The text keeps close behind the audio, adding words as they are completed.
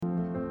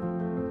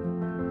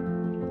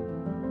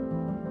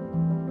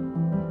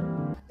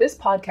This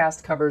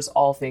podcast covers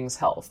all things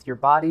health, your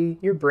body,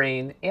 your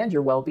brain, and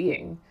your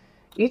well-being.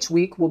 Each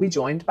week, we'll be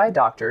joined by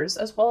doctors,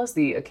 as well as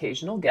the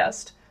occasional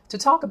guest, to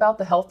talk about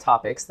the health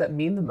topics that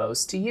mean the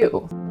most to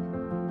you.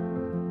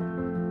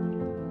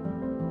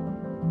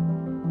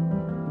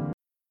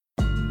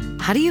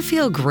 How do you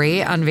feel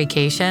great on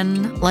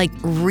vacation? Like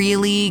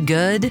really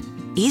good?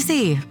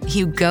 Easy.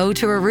 You go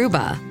to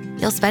Aruba.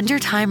 You'll spend your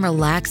time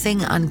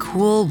relaxing on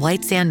cool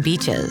white sand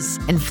beaches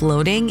and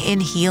floating in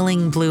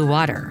healing blue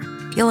water.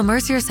 You'll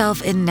immerse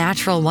yourself in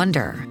natural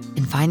wonder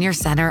and find your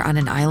center on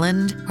an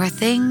island where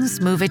things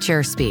move at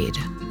your speed.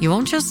 You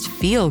won't just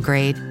feel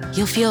great,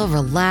 you'll feel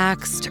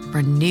relaxed,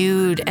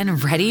 renewed,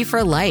 and ready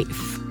for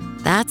life.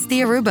 That's the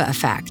Aruba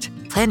effect.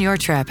 Plan your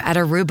trip at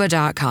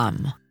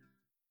aruba.com.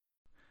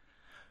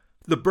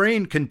 The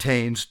brain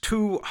contains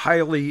two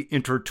highly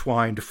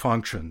intertwined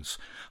functions.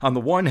 On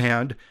the one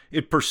hand,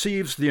 it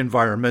perceives the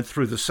environment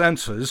through the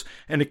senses,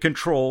 and it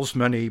controls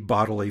many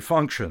bodily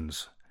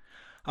functions.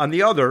 On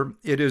the other,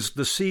 it is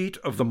the seat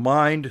of the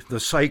mind, the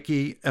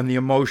psyche, and the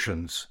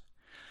emotions.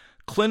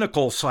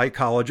 Clinical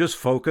psychologists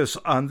focus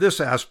on this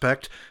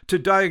aspect to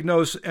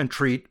diagnose and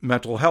treat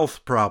mental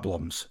health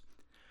problems.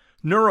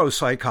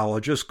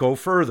 Neuropsychologists go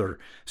further,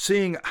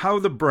 seeing how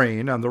the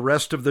brain and the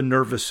rest of the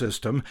nervous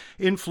system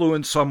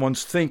influence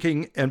someone's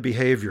thinking and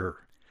behavior.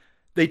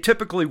 They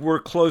typically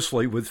work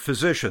closely with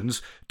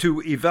physicians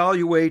to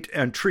evaluate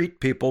and treat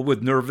people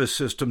with nervous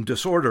system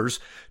disorders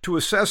to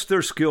assess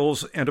their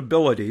skills and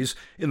abilities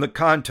in the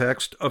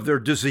context of their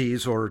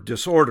disease or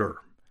disorder.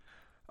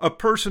 A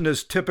person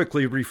is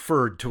typically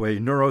referred to a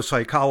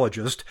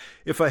neuropsychologist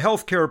if a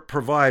healthcare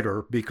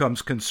provider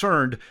becomes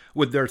concerned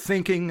with their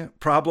thinking,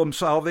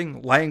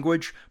 problem-solving,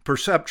 language,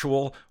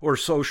 perceptual, or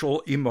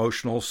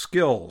social-emotional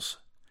skills.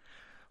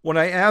 When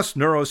I asked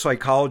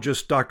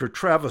neuropsychologist Dr.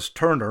 Travis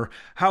Turner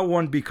how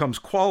one becomes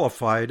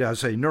qualified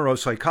as a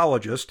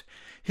neuropsychologist,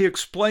 he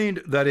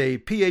explained that a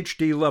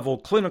PhD-level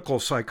clinical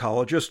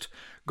psychologist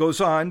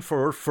goes on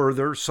for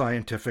further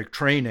scientific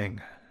training.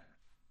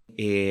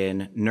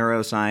 In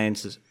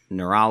neuroscience,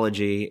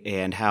 neurology,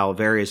 and how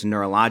various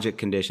neurologic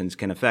conditions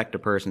can affect a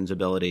person's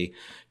ability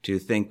to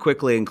think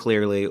quickly and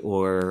clearly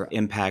or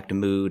impact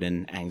mood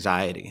and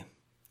anxiety.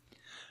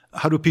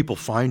 How do people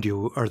find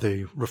you? Are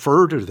they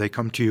referred or do they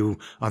come to you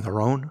on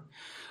their own?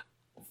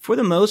 For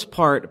the most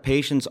part,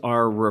 patients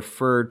are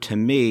referred to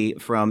me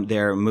from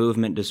their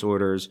movement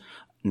disorders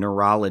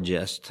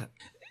neurologist.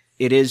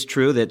 It is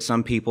true that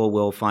some people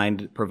will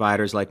find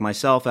providers like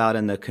myself out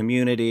in the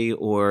community,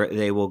 or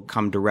they will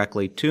come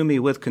directly to me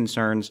with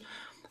concerns.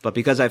 But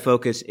because I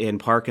focus in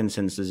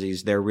Parkinson's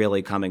disease, they're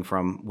really coming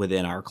from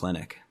within our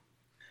clinic.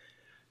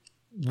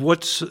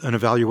 What's an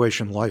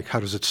evaluation like? How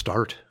does it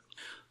start?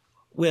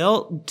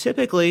 Well,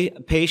 typically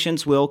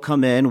patients will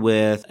come in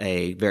with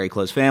a very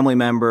close family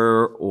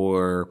member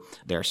or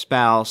their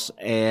spouse,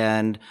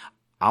 and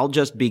I'll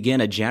just begin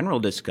a general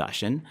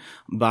discussion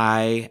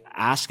by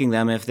asking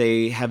them if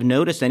they have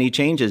noticed any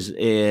changes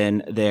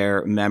in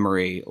their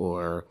memory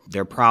or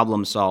their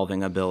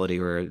problem-solving ability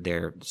or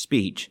their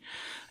speech,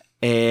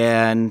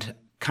 and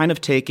kind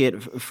of take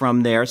it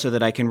from there so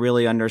that I can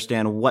really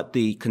understand what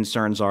the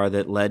concerns are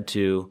that led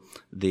to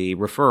the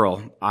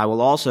referral. I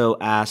will also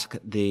ask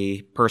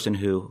the person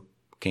who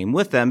came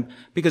with them,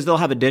 because they'll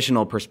have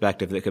additional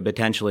perspective that could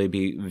potentially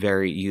be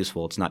very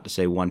useful. It's not to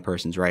say one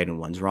person's right and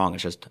one's wrong.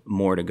 It's just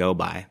more to go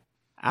by.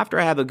 After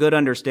I have a good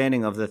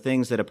understanding of the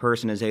things that a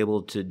person is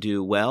able to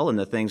do well and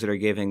the things that are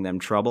giving them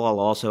trouble, I'll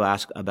also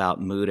ask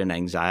about mood and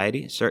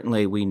anxiety.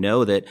 Certainly, we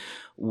know that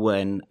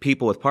when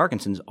people with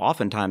Parkinson's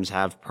oftentimes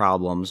have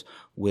problems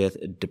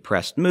with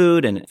depressed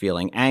mood and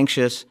feeling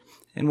anxious.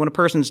 And when a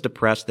person's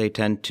depressed, they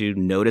tend to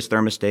notice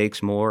their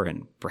mistakes more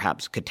and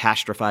perhaps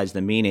catastrophize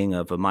the meaning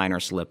of a minor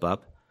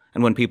slip-up.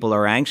 And when people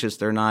are anxious,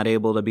 they're not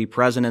able to be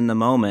present in the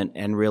moment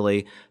and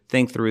really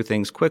think through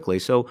things quickly.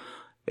 So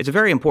it's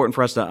very important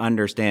for us to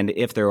understand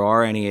if there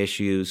are any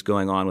issues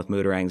going on with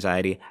mood or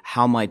anxiety,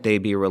 how might they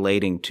be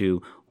relating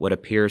to what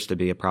appears to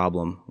be a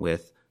problem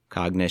with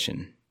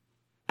cognition.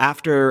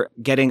 After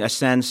getting a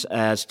sense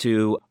as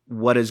to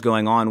what is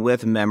going on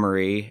with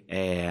memory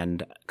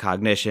and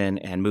cognition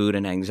and mood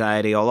and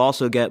anxiety, I'll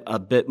also get a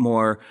bit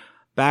more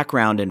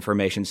background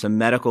information, some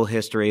medical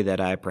history that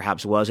I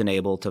perhaps wasn't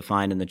able to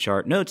find in the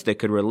chart notes that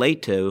could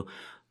relate to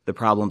the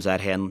problems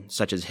at hand,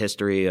 such as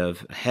history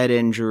of head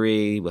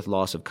injury with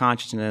loss of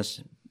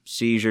consciousness,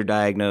 seizure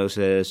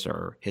diagnosis,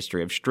 or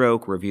history of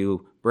stroke,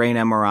 review brain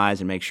MRIs,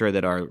 and make sure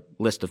that our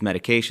list of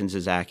medications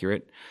is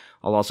accurate.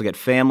 I'll also get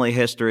family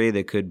history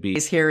that could be...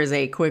 Here is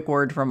a quick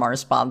word from our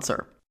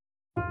sponsor.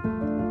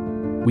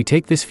 We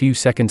take this few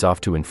seconds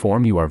off to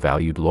inform you, our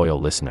valued loyal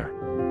listener,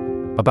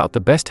 about the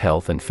best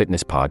health and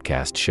fitness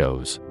podcast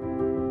shows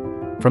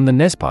from the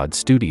Nespod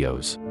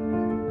Studios.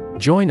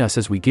 Join us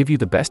as we give you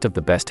the best of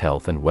the best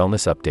health and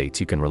wellness updates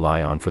you can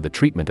rely on for the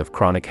treatment of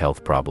chronic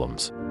health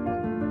problems.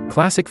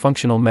 Classic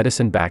functional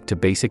medicine back to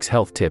basics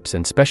health tips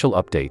and special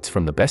updates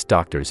from the best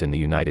doctors in the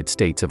United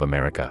States of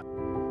America.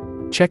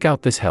 Check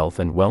out this health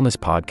and wellness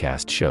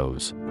podcast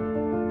shows.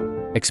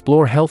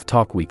 Explore Health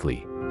Talk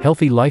Weekly,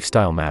 Healthy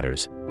Lifestyle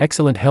Matters,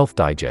 Excellent Health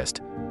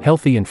Digest,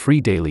 Healthy and Free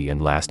Daily, and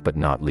last but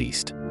not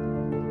least,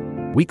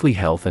 Weekly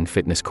Health and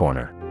Fitness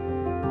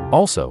Corner.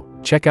 Also,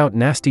 check out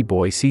Nasty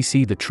Boy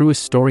CC, the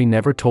Truest Story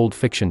Never Told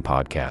fiction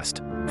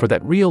podcast, for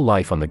that real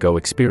life on the go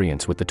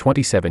experience with the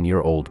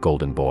 27-year-old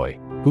golden boy,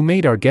 who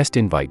made our guest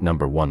invite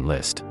 #1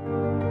 list.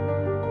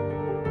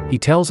 He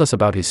tells us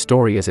about his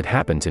story as it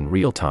happens in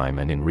real time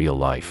and in real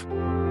life.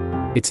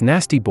 It's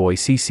Nasty Boy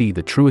CC,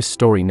 the Truest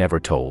Story Never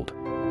Told.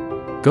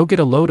 Go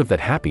get a load of that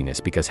happiness,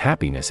 because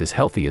happiness is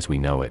healthy as we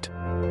know it.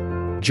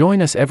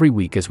 Join us every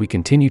week as we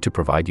continue to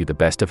provide you the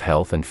best of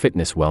health and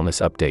fitness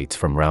wellness updates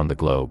from around the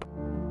globe.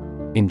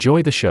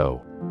 Enjoy the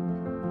show.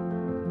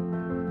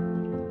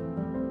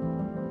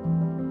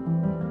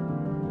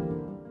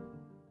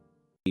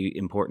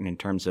 Important in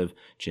terms of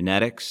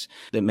genetics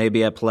that may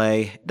be at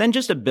play, then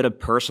just a bit of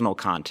personal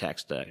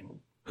context,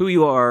 who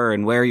you are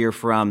and where you're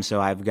from,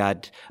 so I've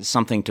got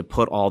something to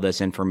put all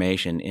this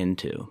information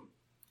into.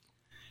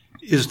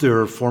 Is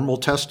there formal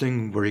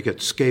testing where you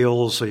get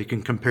scales so you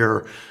can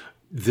compare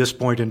this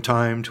point in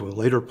time to a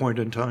later point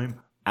in time?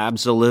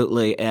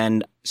 Absolutely,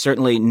 and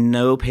certainly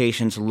no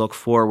patients look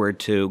forward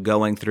to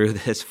going through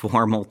this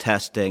formal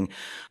testing.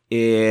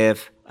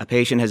 If a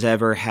patient has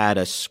ever had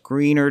a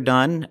screener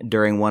done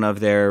during one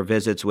of their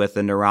visits with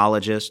a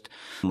neurologist,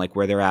 like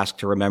where they're asked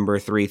to remember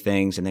 3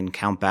 things and then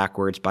count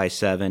backwards by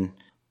 7,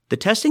 the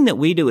testing that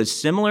we do is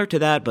similar to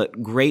that,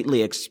 but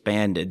greatly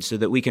expanded so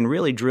that we can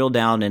really drill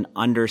down and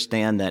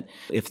understand that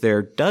if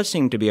there does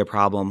seem to be a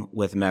problem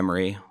with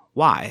memory,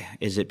 why?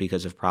 Is it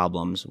because of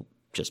problems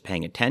just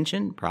paying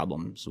attention,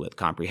 problems with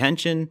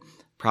comprehension,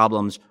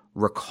 problems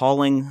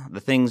recalling the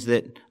things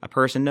that a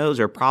person knows,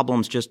 or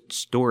problems just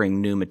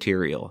storing new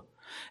material?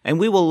 And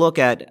we will look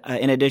at,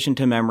 in addition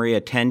to memory,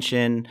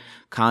 attention,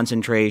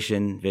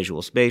 concentration,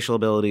 visual spatial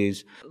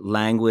abilities,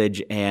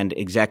 language, and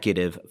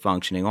executive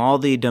functioning, all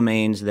the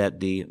domains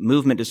that the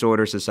Movement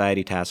Disorder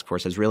Society Task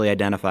Force has really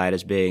identified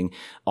as being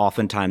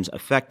oftentimes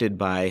affected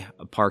by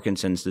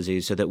Parkinson's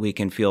disease, so that we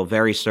can feel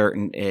very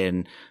certain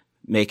in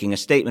making a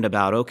statement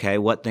about, okay,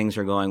 what things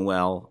are going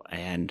well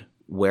and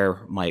where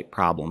might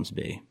problems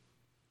be.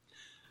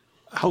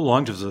 How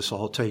long does this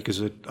all take? Is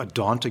it a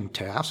daunting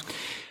task?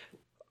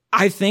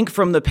 I think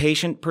from the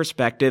patient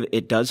perspective,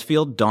 it does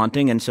feel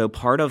daunting, and so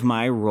part of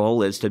my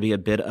role is to be a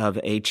bit of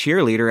a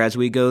cheerleader as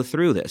we go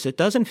through this. It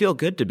doesn't feel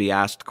good to be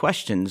asked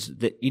questions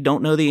that you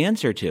don't know the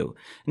answer to.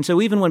 And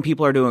so even when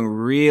people are doing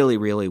really,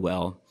 really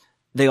well,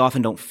 they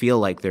often don't feel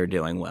like they're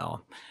doing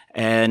well.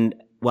 And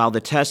while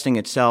the testing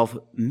itself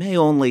may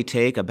only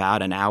take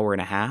about an hour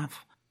and a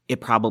half,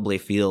 it probably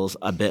feels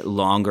a bit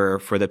longer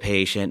for the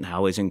patient. I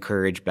always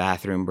encourage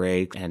bathroom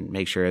break and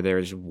make sure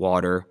there's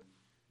water.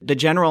 The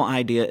general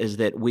idea is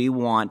that we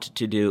want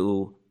to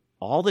do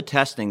all the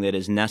testing that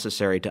is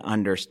necessary to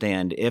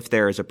understand if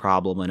there is a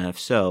problem, and if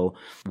so,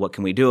 what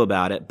can we do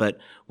about it? But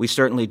we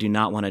certainly do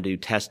not want to do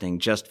testing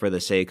just for the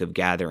sake of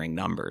gathering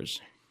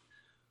numbers.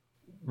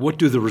 What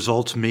do the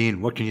results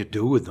mean? What can you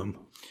do with them?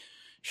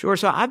 Sure.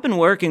 So I've been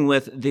working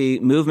with the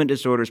Movement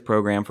Disorders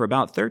Program for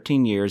about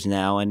 13 years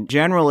now, and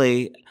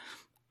generally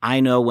I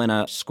know when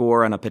a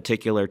score on a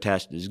particular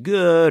test is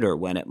good or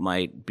when it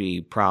might be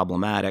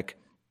problematic.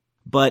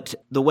 But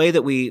the way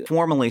that we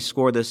formally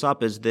score this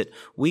up is that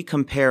we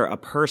compare a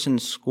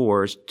person's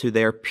scores to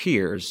their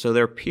peers. So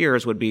their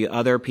peers would be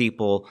other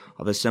people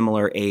of a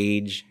similar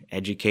age,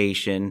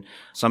 education,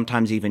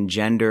 sometimes even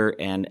gender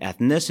and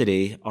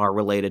ethnicity are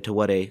related to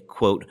what a,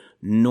 quote,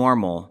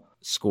 normal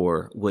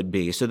score would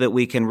be, so that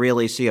we can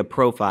really see a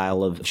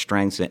profile of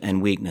strengths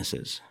and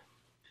weaknesses.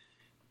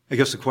 I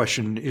guess the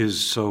question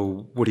is,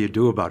 so what do you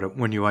do about it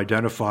when you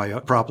identify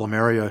a problem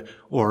area,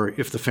 or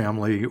if the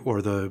family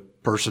or the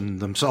person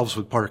themselves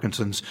with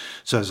Parkinson's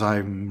says,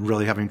 I'm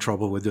really having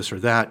trouble with this or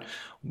that,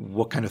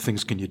 what kind of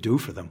things can you do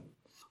for them?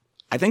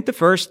 I think the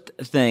first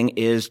thing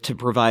is to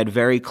provide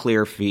very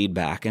clear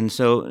feedback. And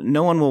so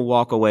no one will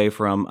walk away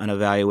from an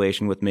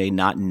evaluation with me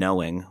not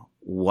knowing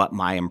what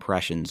my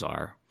impressions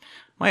are.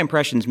 My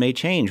impressions may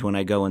change when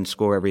I go and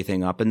score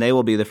everything up, and they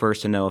will be the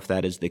first to know if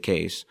that is the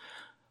case.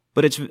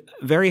 But it's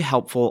very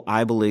helpful,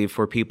 I believe,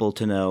 for people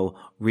to know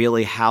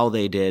really how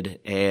they did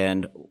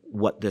and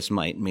what this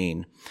might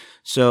mean.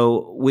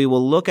 So we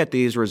will look at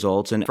these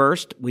results, and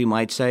first we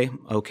might say,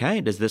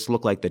 okay, does this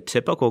look like the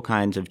typical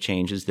kinds of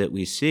changes that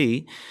we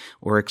see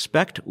or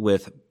expect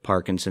with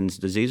Parkinson's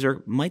disease,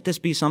 or might this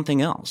be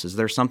something else? Is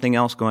there something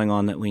else going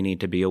on that we need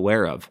to be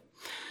aware of?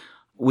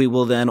 We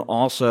will then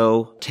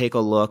also take a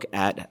look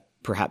at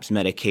perhaps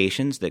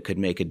medications that could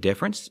make a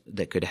difference,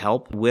 that could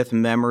help with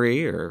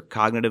memory or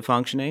cognitive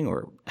functioning,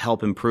 or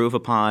help improve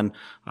upon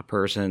a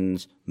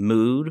person's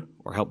mood,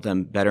 or help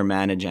them better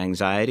manage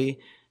anxiety.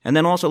 And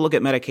then also look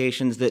at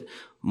medications that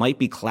might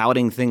be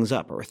clouding things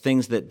up, or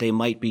things that they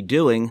might be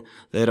doing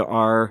that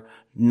are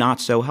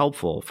not so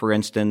helpful. For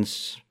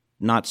instance,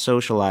 not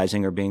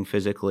socializing or being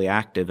physically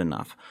active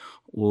enough,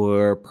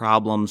 or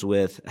problems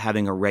with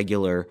having a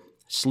regular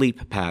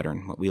sleep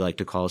pattern, what we like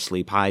to call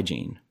sleep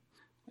hygiene.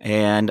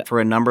 And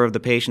for a number of the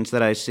patients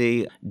that I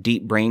see,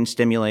 deep brain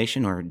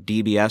stimulation, or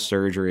DBS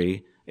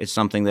surgery, is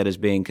something that is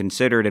being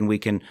considered, and we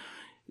can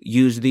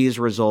use these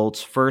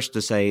results first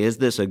to say, is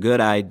this a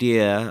good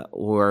idea,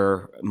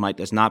 or might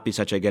this not be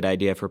such a good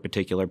idea for a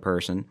particular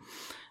person?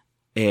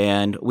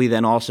 And we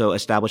then also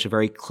establish a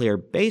very clear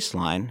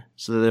baseline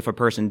so that if a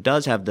person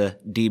does have the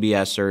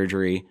DBS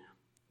surgery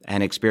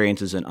and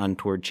experiences an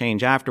untoward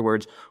change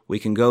afterwards, we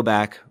can go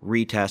back,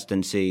 retest,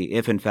 and see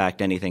if in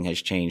fact anything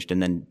has changed,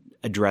 and then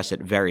address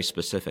it very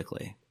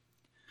specifically.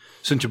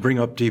 Since you bring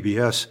up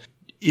DBS,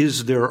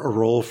 is there a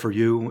role for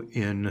you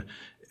in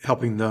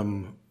helping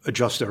them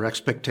adjust their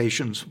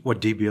expectations, what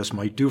DBS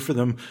might do for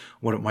them,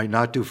 what it might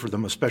not do for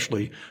them,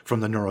 especially from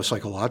the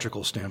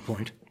neuropsychological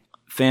standpoint?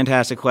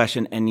 Fantastic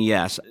question. And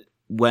yes,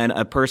 when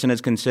a person is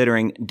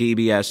considering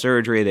DBS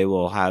surgery, they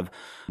will have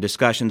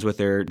discussions with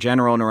their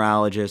general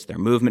neurologist, their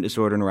movement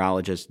disorder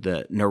neurologist,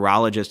 the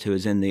neurologist who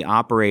is in the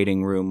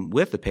operating room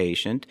with the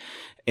patient,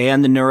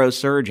 and the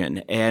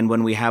neurosurgeon. And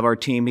when we have our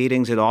team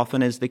meetings, it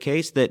often is the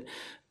case that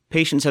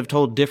patients have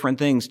told different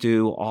things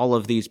to all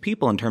of these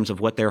people in terms of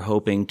what they're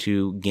hoping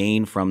to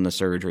gain from the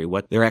surgery,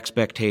 what their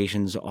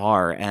expectations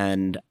are.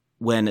 And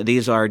when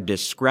these are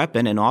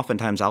discrepant, and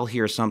oftentimes I'll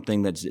hear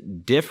something that's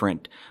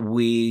different,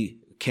 we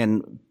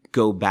can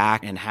go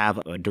back and have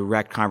a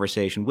direct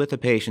conversation with the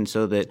patient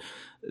so that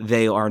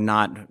they are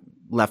not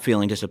left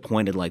feeling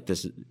disappointed like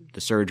the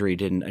surgery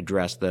didn't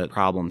address the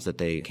problems that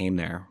they came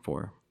there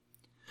for.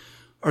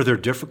 Are there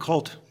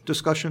difficult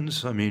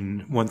discussions? I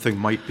mean, one thing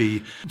might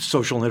be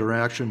social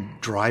interaction,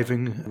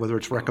 driving, whether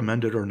it's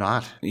recommended or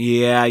not.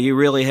 Yeah, you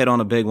really hit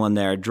on a big one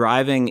there.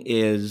 Driving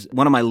is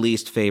one of my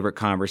least favorite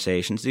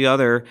conversations. The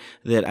other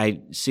that I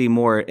see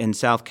more in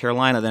South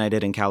Carolina than I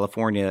did in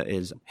California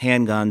is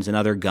handguns and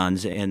other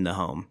guns in the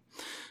home.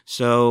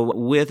 So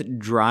with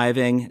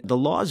driving, the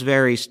laws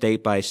vary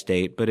state by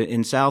state, but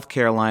in South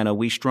Carolina,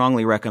 we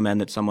strongly recommend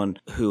that someone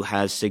who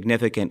has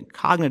significant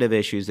cognitive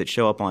issues that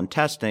show up on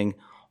testing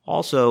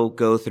also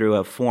go through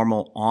a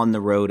formal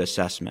on-the-road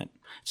assessment.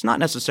 It's not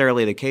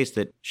necessarily the case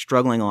that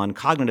struggling on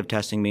cognitive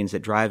testing means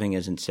that driving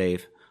isn't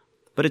safe,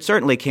 but it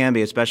certainly can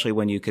be, especially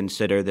when you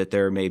consider that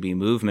there may be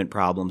movement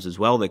problems as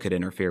well that could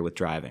interfere with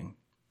driving.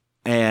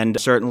 And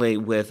certainly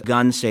with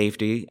gun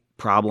safety,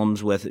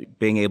 problems with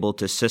being able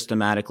to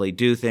systematically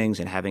do things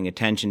and having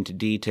attention to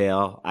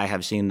detail, I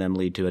have seen them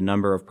lead to a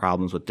number of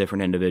problems with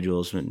different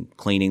individuals when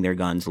cleaning their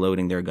guns,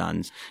 loading their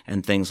guns,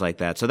 and things like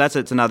that. So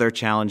it's another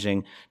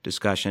challenging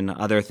discussion.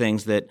 Other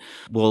things that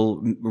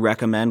we'll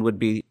recommend would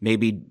be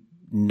maybe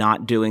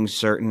not doing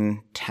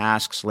certain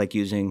tasks like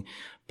using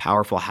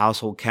powerful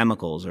household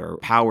chemicals or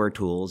power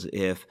tools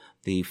if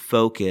the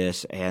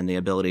focus and the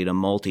ability to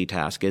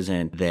multitask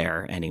isn't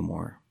there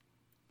anymore.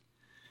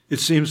 It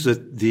seems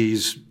that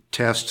these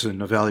tests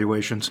and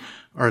evaluations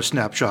are a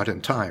snapshot in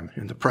time,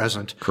 in the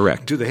present.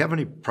 Correct. Do they have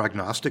any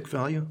prognostic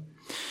value?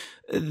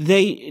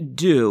 They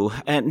do.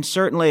 And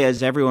certainly,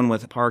 as everyone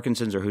with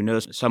Parkinson's or who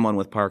knows someone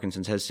with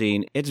Parkinson's has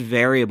seen, it's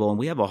variable, and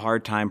we have a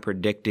hard time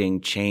predicting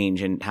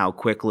change and how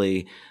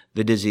quickly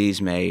the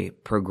disease may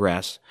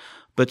progress.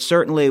 But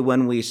certainly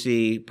when we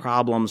see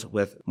problems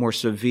with more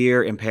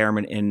severe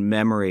impairment in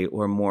memory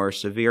or more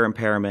severe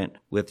impairment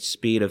with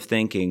speed of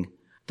thinking,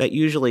 that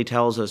usually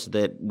tells us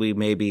that we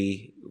may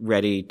be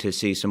ready to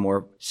see some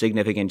more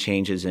significant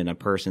changes in a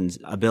person's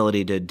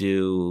ability to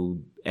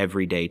do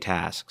everyday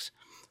tasks.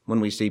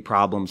 When we see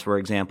problems, for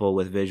example,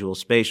 with visual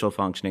spatial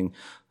functioning,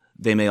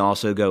 they may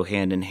also go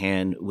hand in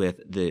hand with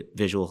the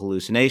visual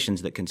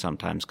hallucinations that can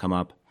sometimes come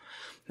up.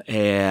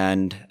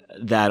 And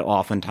that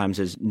oftentimes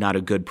is not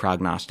a good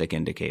prognostic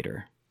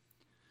indicator.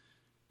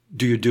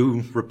 Do you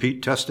do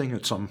repeat testing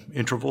at some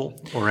interval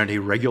or any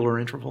regular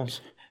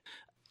intervals?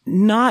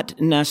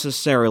 Not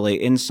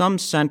necessarily. In some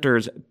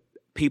centers,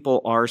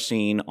 people are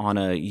seen on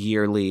a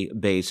yearly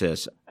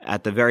basis,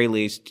 at the very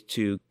least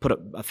to put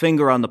a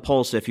finger on the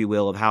pulse, if you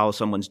will, of how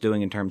someone's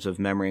doing in terms of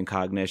memory and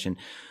cognition.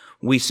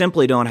 We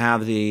simply don't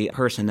have the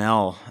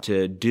personnel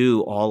to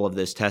do all of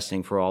this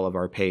testing for all of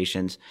our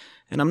patients,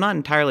 and I'm not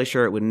entirely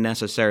sure it would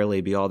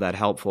necessarily be all that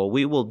helpful.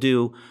 We will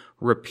do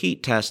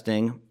repeat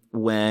testing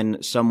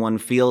when someone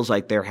feels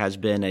like there has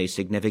been a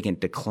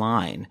significant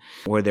decline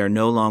or they're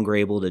no longer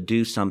able to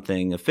do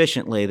something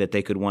efficiently that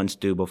they could once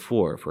do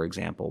before, for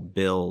example,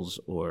 bills,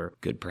 or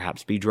could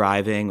perhaps be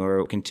driving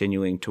or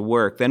continuing to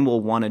work. Then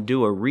we'll want to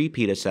do a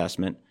repeat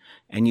assessment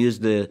and use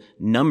the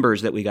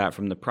numbers that we got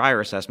from the prior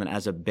assessment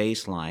as a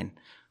baseline,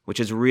 which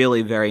is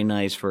really very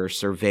nice for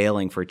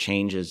surveilling for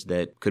changes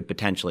that could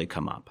potentially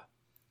come up.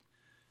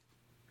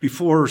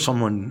 Before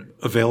someone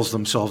avails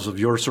themselves of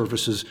your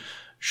services,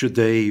 should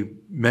they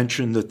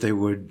mention that they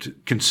would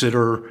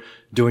consider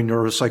doing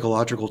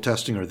neuropsychological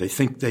testing, or they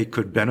think they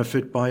could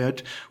benefit by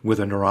it with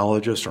a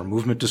neurologist or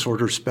movement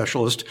disorder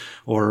specialist,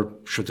 or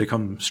should they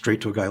come straight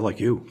to a guy like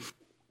you?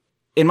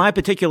 In my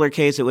particular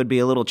case, it would be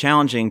a little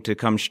challenging to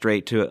come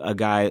straight to a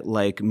guy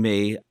like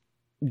me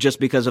just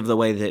because of the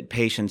way that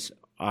patients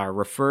are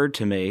referred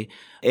to me.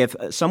 If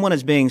someone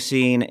is being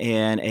seen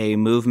in a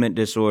movement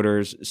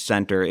disorders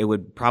center, it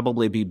would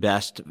probably be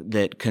best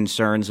that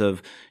concerns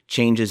of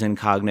changes in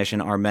cognition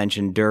are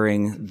mentioned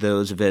during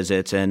those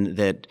visits, and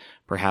that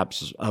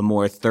perhaps a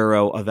more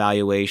thorough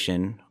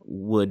evaluation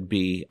would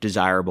be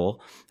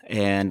desirable.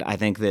 And I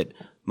think that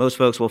most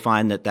folks will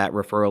find that that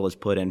referral is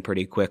put in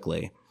pretty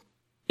quickly.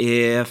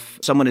 If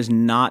someone is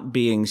not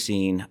being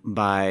seen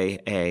by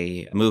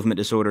a movement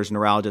disorders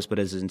neurologist, but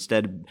is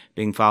instead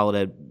being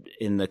followed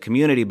in the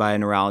community by a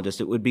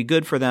neurologist, it would be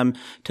good for them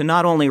to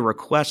not only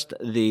request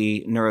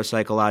the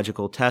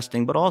neuropsychological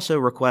testing, but also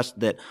request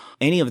that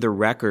any of the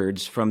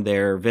records from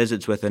their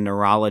visits with a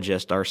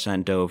neurologist are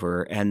sent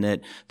over, and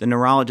that the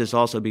neurologist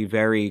also be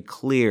very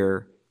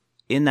clear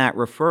in that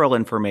referral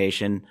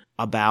information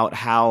about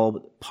how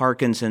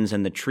Parkinson's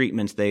and the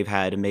treatments they've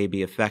had may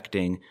be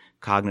affecting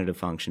cognitive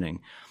functioning.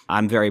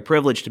 I'm very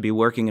privileged to be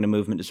working in a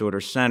movement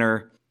disorder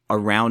center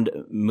around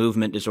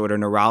movement disorder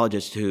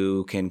neurologists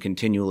who can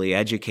continually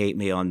educate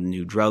me on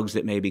new drugs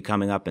that may be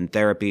coming up and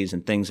therapies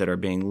and things that are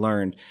being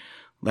learned.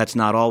 That's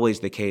not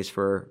always the case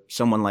for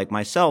someone like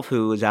myself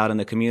who is out in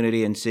the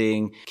community and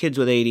seeing kids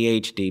with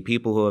ADHD,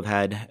 people who have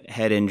had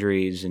head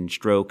injuries and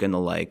stroke and the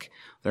like.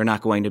 They're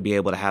not going to be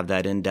able to have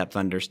that in-depth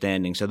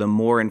understanding. So the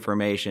more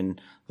information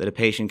that a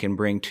patient can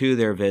bring to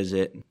their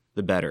visit,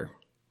 the better.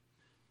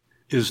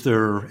 Is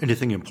there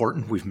anything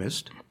important we've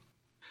missed?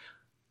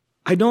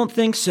 I don't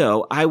think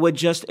so. I would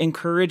just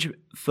encourage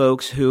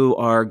folks who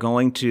are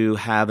going to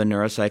have a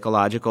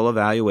neuropsychological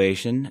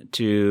evaluation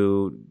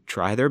to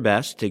try their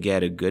best to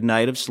get a good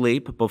night of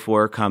sleep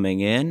before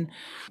coming in,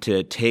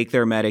 to take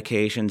their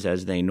medications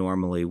as they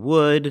normally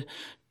would,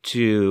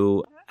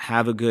 to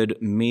have a good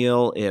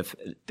meal. If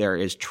there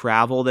is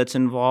travel that's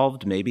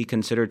involved, maybe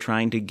consider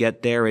trying to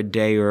get there a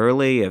day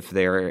early if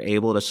they're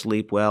able to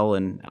sleep well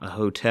in a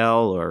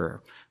hotel,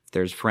 or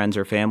there's friends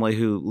or family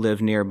who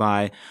live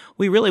nearby.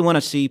 We really want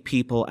to see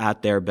people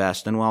at their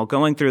best. And while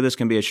going through this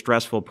can be a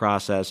stressful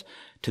process,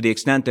 to the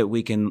extent that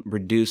we can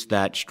reduce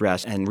that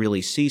stress and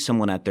really see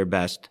someone at their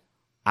best,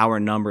 our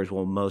numbers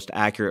will most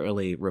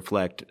accurately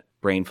reflect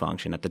brain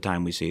function at the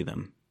time we see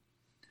them.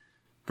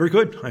 Very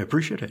good. I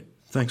appreciate it.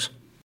 Thanks.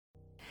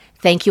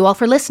 Thank you all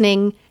for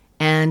listening,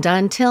 and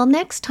until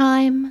next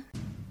time.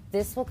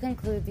 This will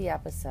conclude the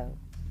episode.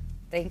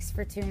 Thanks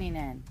for tuning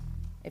in.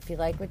 If you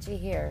like what you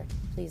hear,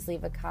 please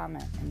leave a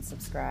comment and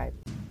subscribe.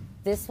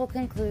 This will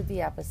conclude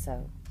the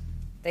episode.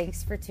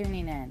 Thanks for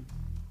tuning in.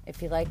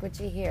 If you like what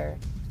you hear,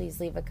 please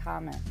leave a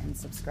comment and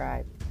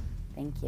subscribe. Thank you.